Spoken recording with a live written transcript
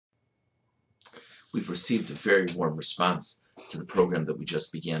We've received a very warm response to the program that we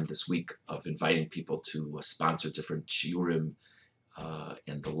just began this week of inviting people to sponsor different shiurim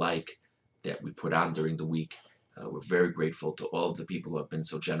and the like that we put on during the week. We're very grateful to all of the people who have been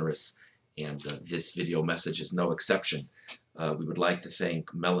so generous, and this video message is no exception. We would like to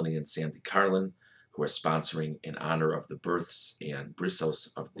thank Melanie and Sandy Carlin, who are sponsoring in honor of the births and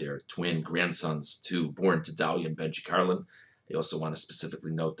brissos of their twin grandsons, born to Dahlia and Benji Carlin. They also want to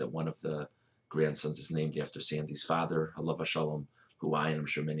specifically note that one of the grandsons is named after Sandy's father, Halav Shalom, who and I'm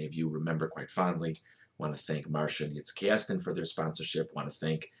sure many of you remember quite fondly. Want to thank Marsha and Yitzkastin for their sponsorship. Want to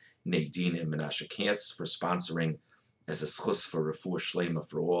thank Nadine and Menashe Katz for sponsoring as a schus for refuah shlema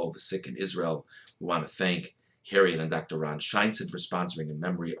for all the sick in Israel. We want to thank Harriet and Dr. Ron Scheinson for sponsoring in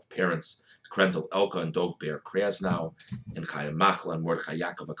memory of parents Krendel Elka and Dov Bear Krasnow, and Chaya Machla and Mordechai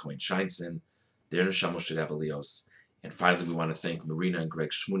Yaakov Cohen Scheinson. Their neshamos should have alios. And finally, we want to thank Marina and Greg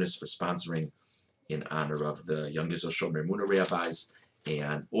Shmunis for sponsoring in honor of the Young Israel Shomer Muna rabbis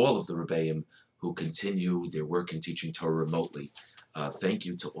and all of the Rebbeim who continue their work in teaching Torah remotely. Thank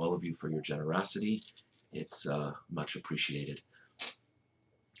you to all of you for your generosity. It's much appreciated.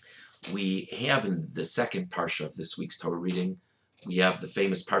 We have in the second Parsha of this week's Torah reading, we have the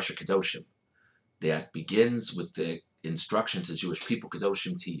famous Parsha Kedoshim that begins with the instruction to Jewish people,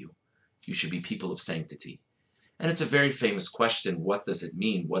 Kedoshim Tiyu. You should be people of sanctity. And it's a very famous question. What does it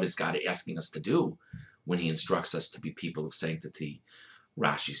mean? What is God asking us to do when he instructs us to be people of sanctity?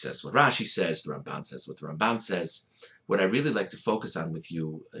 Rashi says what Rashi says, the Ramban says what the Ramban says. What I really like to focus on with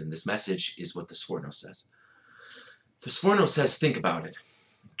you in this message is what the Sforno says. The Sforno says, think about it.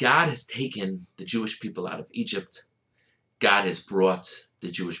 God has taken the Jewish people out of Egypt. God has brought the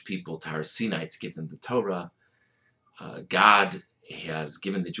Jewish people to Har Sinai to give them the Torah. God has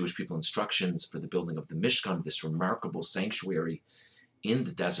given the Jewish people instructions for the building of the Mishkan, this remarkable sanctuary in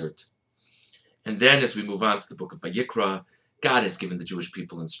the desert. And then as we move on to the book of Vayikra, God has given the Jewish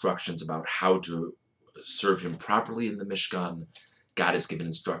people instructions about how to serve him properly in the Mishkan. God has given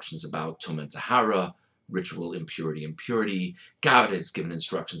instructions about Tum and Tahara, ritual impurity. God has given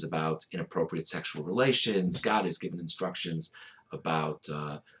instructions about inappropriate sexual relations. God has given instructions about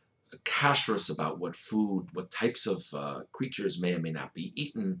kashrus, about what food, what types of creatures may or may not be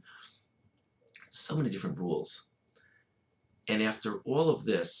eaten. So many different rules. And after all of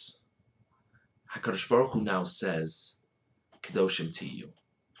this, HaKadosh Baruch Hu now says, Kedoshim to you.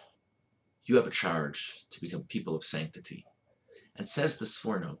 You have a charge to become people of sanctity. And says the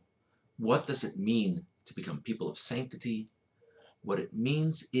Sforno, what does it mean to become people of sanctity? What it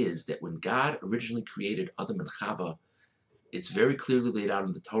means is that when God originally created Adam and Chava, it's very clearly laid out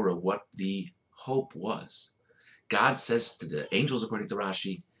in the Torah what the hope was. God says to the angels, according to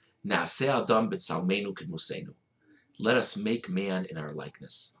Rashi, Na'aseh Adam b'tzalmenu k'dmusenu. Let us make man in our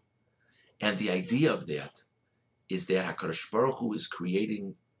likeness. And the idea of that is that HaKadosh Baruch Hu is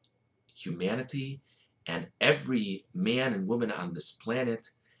creating humanity, and every man and woman on this planet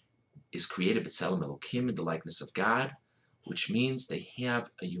is created b'tzelem Elokim, in the likeness of God, which means they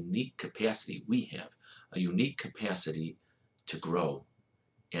have a unique capacity. We have a unique capacity to grow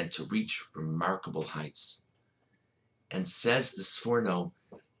and to reach remarkable heights. And says the Sforno,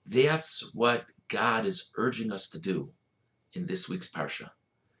 that's what God is urging us to do in this week's Parsha.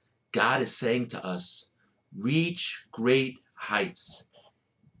 God is saying to us, reach great heights.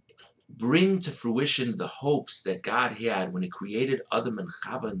 Bring to fruition the hopes that God had when he created Adam and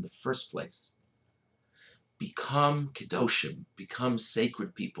Chava in the first place. Become Kedoshim, become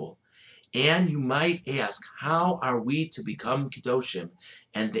sacred people. And you might ask, how are we to become Kedoshim?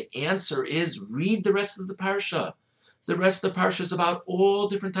 And the answer is, read the rest of the Parsha. The rest of the Parsha is about all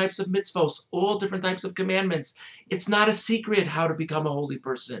different types of mitzvos, all different types of commandments. It's not a secret how to become a holy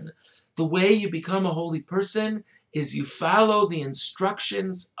person. The way you become a holy person is you follow the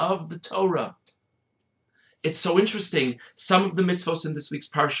instructions of the Torah. It's so interesting. Some of the mitzvos in this week's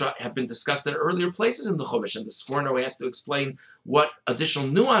Parsha have been discussed at earlier places in the Chumash, and the Sforno has to explain what additional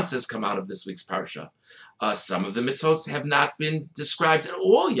nuances come out of this week's Parsha. Some of the mitzvos have not been described at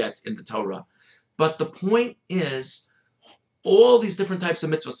all yet in the Torah. But the point is, all these different types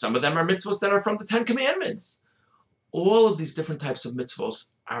of mitzvos, some of them are mitzvos that are from the Ten Commandments. All of these different types of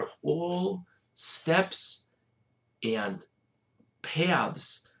mitzvos are all steps and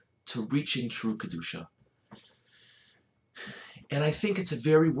paths to reaching true Kedusha. And I think it's a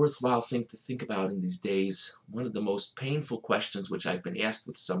very worthwhile thing to think about in these days. One of the most painful questions which I've been asked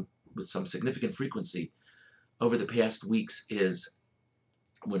with some significant frequency over the past weeks is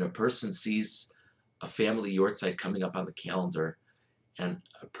when a person sees a family yortzeit coming up on the calendar and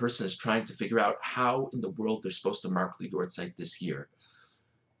a person is trying to figure out how in the world they're supposed to mark the yortzeit this year.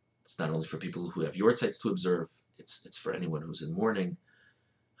 It's not only for people who have yortzites to observe, it's for anyone who's in mourning.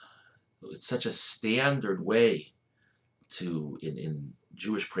 It's such a standard way in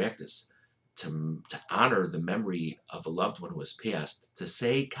Jewish practice to honor the memory of a loved one who has passed, to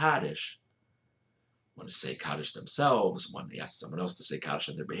say Kaddish. Want to say Kaddish themselves, want to ask someone else to say Kaddish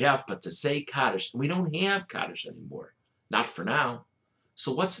on their behalf, but to say Kaddish, and we don't have Kaddish anymore. Not for now.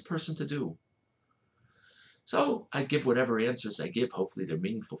 So what's a person to do? So I give whatever answers I give. Hopefully they're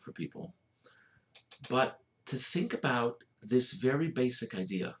meaningful for people. But to think about this very basic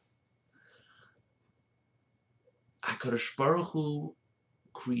idea. HaKadosh Baruch Hu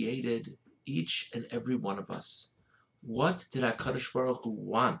created each and every one of us. What did HaKadosh Baruch Hu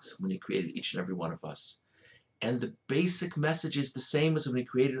want when he created each and every one of us? And the basic message is the same as when he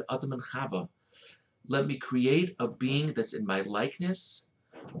created Adam and Chava. Let me create a being that's in my likeness,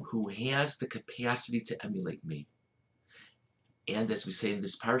 who has the capacity to emulate me. And as we say in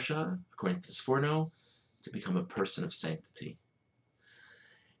this Parsha, according to this foreknow, to become a person of sanctity.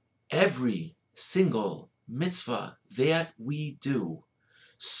 Every single mitzvah that we do,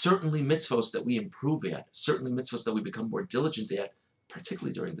 certainly mitzvahs that we improve at, certainly mitzvahs that we become more diligent at,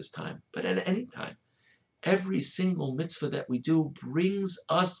 particularly during this time, but at any time, every single mitzvah that we do brings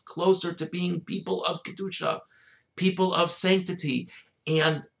us closer to being people of Kedusha, people of sanctity,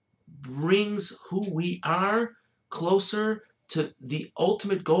 and brings who we are closer to the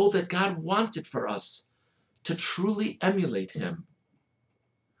ultimate goal that God wanted for us, to truly emulate Him.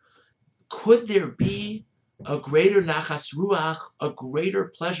 Could there be a greater nachas ruach, a greater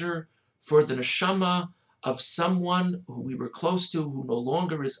pleasure for the neshama of someone who we were close to, who no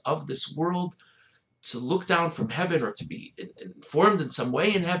longer is of this world, to look down from heaven or to be informed in some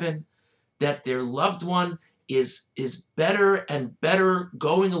way in heaven that their loved one is better and better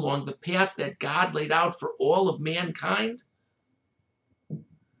going along the path that God laid out for all of mankind?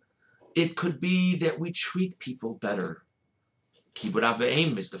 It could be that we treat people better. Kibud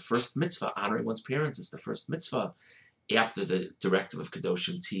Avim is the first mitzvah. Honoring one's parents is the first mitzvah after the directive of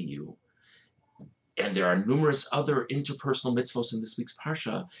Kedoshim Tiyu. And there are numerous other interpersonal mitzvahs in this week's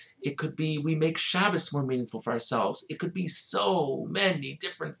Parsha. It could be we make Shabbos more meaningful for ourselves. It could be so many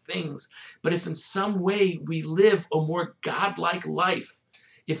different things. But if in some way we live a more godlike life,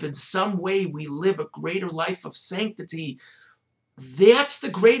 if in some way we live a greater life of sanctity, that's the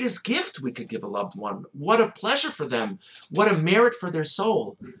greatest gift we could give a loved one. What a pleasure for them. What a merit for their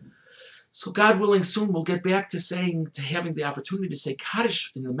soul. So God willing, soon we'll get back to having the opportunity to say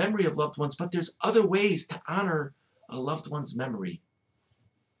Kaddish in the memory of loved ones, but there's other ways to honor a loved one's memory.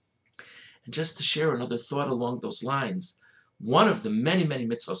 And just to share another thought along those lines, one of the many, many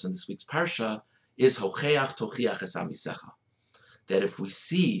mitzvahs in this week's Parsha is Hocheach Tochiach Es Amisecha. That if we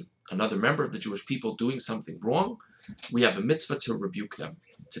see another member of the Jewish people doing something wrong, we have a mitzvah to rebuke them,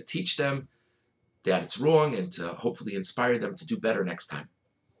 to teach them that it's wrong, and to hopefully inspire them to do better next time.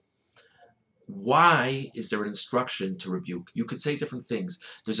 Why is there an instruction to rebuke? You could say different things.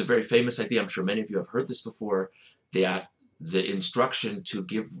 There's a very famous idea, I'm sure many of you have heard this before, that the instruction to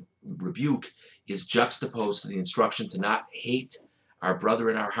give rebuke is juxtaposed to the instruction to not hate our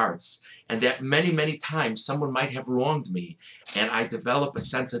brother in our hearts. And that many, many times someone might have wronged me, and I develop a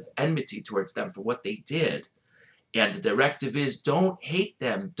sense of enmity towards them for what they did. And the directive is, don't hate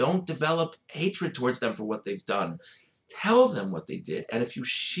them. Don't develop hatred towards them for what they've done. Tell them what they did. And if you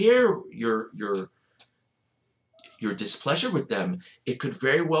share your displeasure with them, it could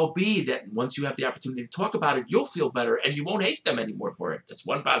very well be that once you have the opportunity to talk about it, you'll feel better and you won't hate them anymore for it. That's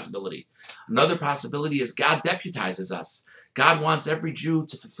one possibility. Another possibility is God deputizes us. God wants every Jew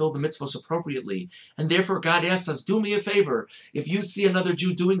to fulfill the mitzvahs appropriately. And therefore God asks us, do me a favor. If you see another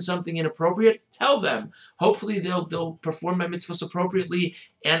Jew doing something inappropriate, tell them. Hopefully they'll perform my mitzvahs appropriately.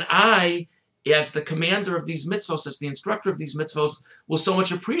 And I, as the commander of these mitzvahs, as the instructor of these mitzvahs, will so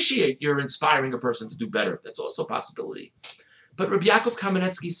much appreciate your inspiring a person to do better. That's also a possibility. But Rabbi Yaakov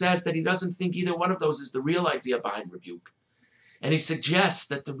Kamenetsky says that he doesn't think either one of those is the real idea behind rebuke. And he suggests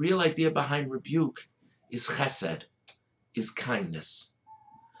that the real idea behind rebuke is chesed, is kindness.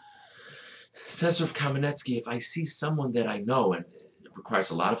 Says Rav Kamenetsky, if I see someone that I know, and it requires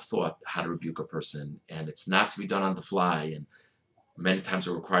a lot of thought how to rebuke a person, and it's not to be done on the fly, and many times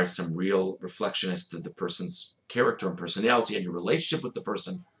it requires some real reflection as to the person's character and personality and your relationship with the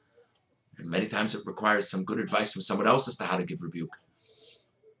person. And many times it requires some good advice from someone else as to how to give rebuke.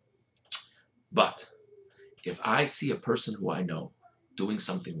 But if I see a person who I know doing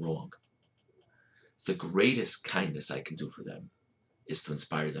something wrong, the greatest kindness I can do for them is to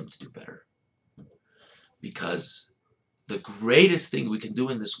inspire them to do better. Because the greatest thing we can do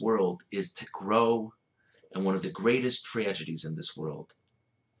in this world is to grow. And one of the greatest tragedies in this world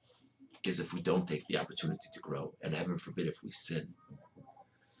is if we don't take the opportunity to grow, and heaven forbid if we sin.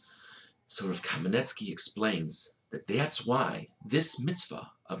 So Rav Kamenetsky explains that that's why this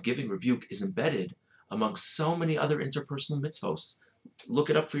mitzvah of giving rebuke is embedded among so many other interpersonal mitzvos. Look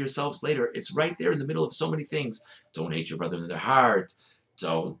it up for yourselves later. It's right there in the middle of so many things. Don't hate your brother in their heart.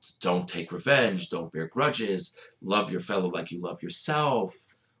 Don't take revenge. Don't bear grudges. Love your fellow like you love yourself.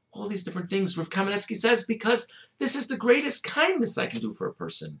 All these different things. Rav Kamenetsky says, because this is the greatest kindness I can do for a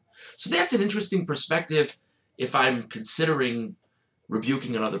person. So that's an interesting perspective. If I'm considering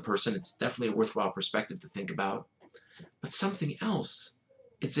rebuking another person, it's definitely a worthwhile perspective to think about. But something else,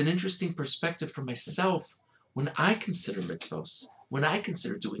 it's an interesting perspective for myself when I consider mitzvos, when I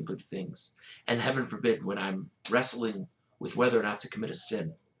consider doing good things, and heaven forbid, when I'm wrestling with whether or not to commit a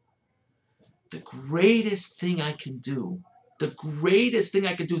sin. The greatest thing I can do, the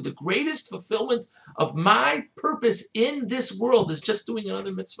greatest fulfillment of my purpose in this world is just doing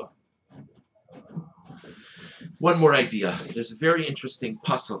another mitzvah. One more idea. There's a very interesting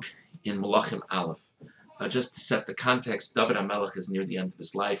pasuk in Malachim Aleph. Just to set the context, David HaMelech is near the end of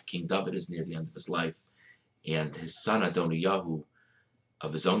his life. King David is near the end of his life. And his son Adoniyahu,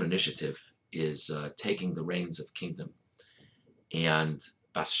 of his own initiative, is taking the reins of kingdom. And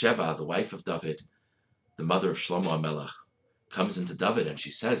Bathsheba, the wife of David, the mother of Shlomo HaMelech, comes into David and she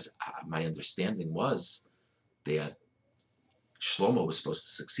says, my understanding was that Shlomo was supposed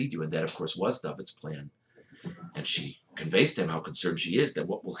to succeed you, and that, of course, was David's plan. And she conveys to him how concerned she is that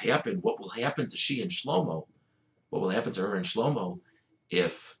what will happen to she and Shlomo, what will happen to her and Shlomo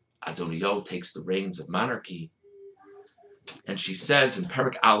if Adoniyahu takes the reins of monarchy. And she says in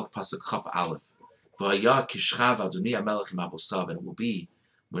Perek Aleph, Pasuk Chaf Aleph, V'haya kishchav Adoni HaMelech im avosav, and it will be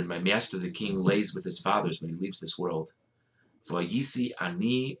when my master the king lays with his fathers when he leaves this world. V'hayisi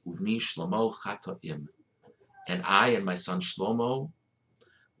ani uvni Shlomo chatoim, and I and my son Shlomo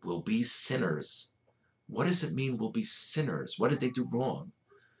will be sinners. What does it mean we'll be sinners? What did they do wrong?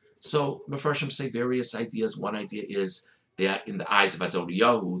 So Mefarshim say various ideas. One idea is that in the eyes of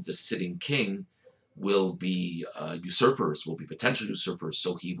Adoniyahu, the sitting king, will be usurpers, will be potential usurpers,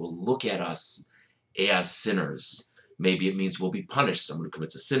 so he will look at us as sinners. Maybe it means we'll be punished. Someone who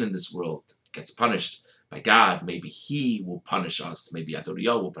commits a sin in this world gets punished by God. Maybe he will punish us. Maybe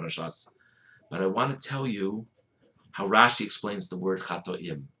Adoniyahu will punish us. But I want to tell you how Rashi explains the word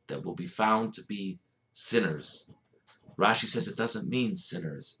chatoim, that will be found to be sinners. Rashi says it doesn't mean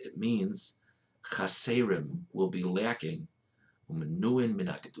sinners. It means chaserim, will be lacking. Umenuin min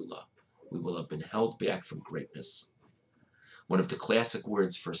hagedula, we will have been held back from greatness. One of the classic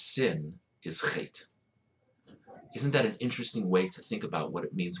words for sin is chet. Isn't that an interesting way to think about what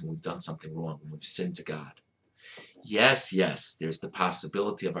it means when we've done something wrong, when we've sinned to God? Yes, there's the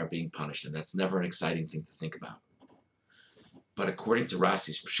possibility of our being punished, and that's never an exciting thing to think about. But according to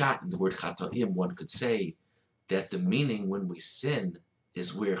Rashi's pshat in the word chatoim, one could say that the meaning when we sin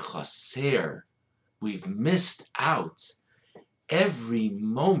is we're chaser. We've missed out. Every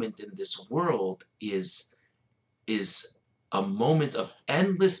moment in this world is a moment of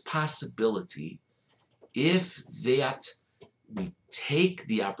endless possibility if that we take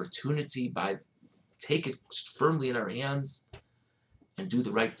the opportunity, take it firmly in our hands and do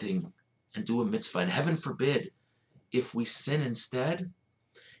the right thing and do a mitzvah. And heaven forbid, if we sin instead,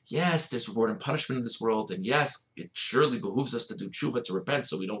 yes, there's reward and punishment in this world, and yes, it surely behooves us to do tshuva, to repent,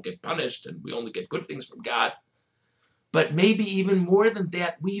 so we don't get punished and we only get good things from God. But maybe even more than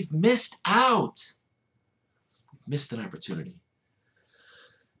that, we've missed out. We've missed an opportunity.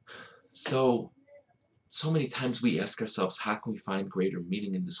 So many times we ask ourselves, how can we find greater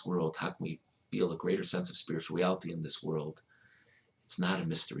meaning in this world? How can we feel a greater sense of spirituality in this world? It's not a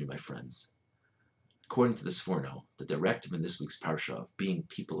mystery, my friends. According to the Sforno, the directive in this week's Parsha of being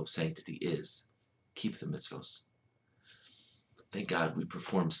people of sanctity is keep the mitzvos. Thank God we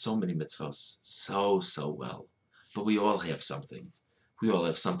perform so many mitzvos so well. But we all have something. We all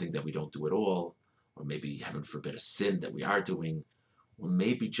have something that we don't do at all, or maybe, heaven forbid, a sin that we are doing, or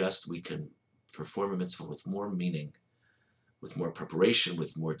maybe just we can perform a mitzvah with more meaning, with more preparation,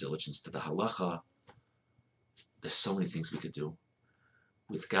 with more diligence to the halacha. There's so many things we could do.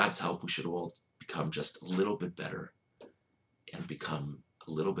 With God's help, we should all become just a little bit better and become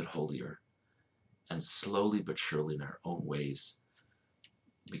a little bit holier, and slowly but surely in our own ways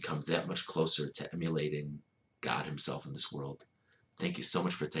become that much closer to emulating God himself in this world. Thank you so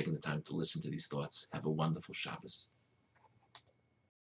much for taking the time to listen to these thoughts. Have a wonderful Shabbos.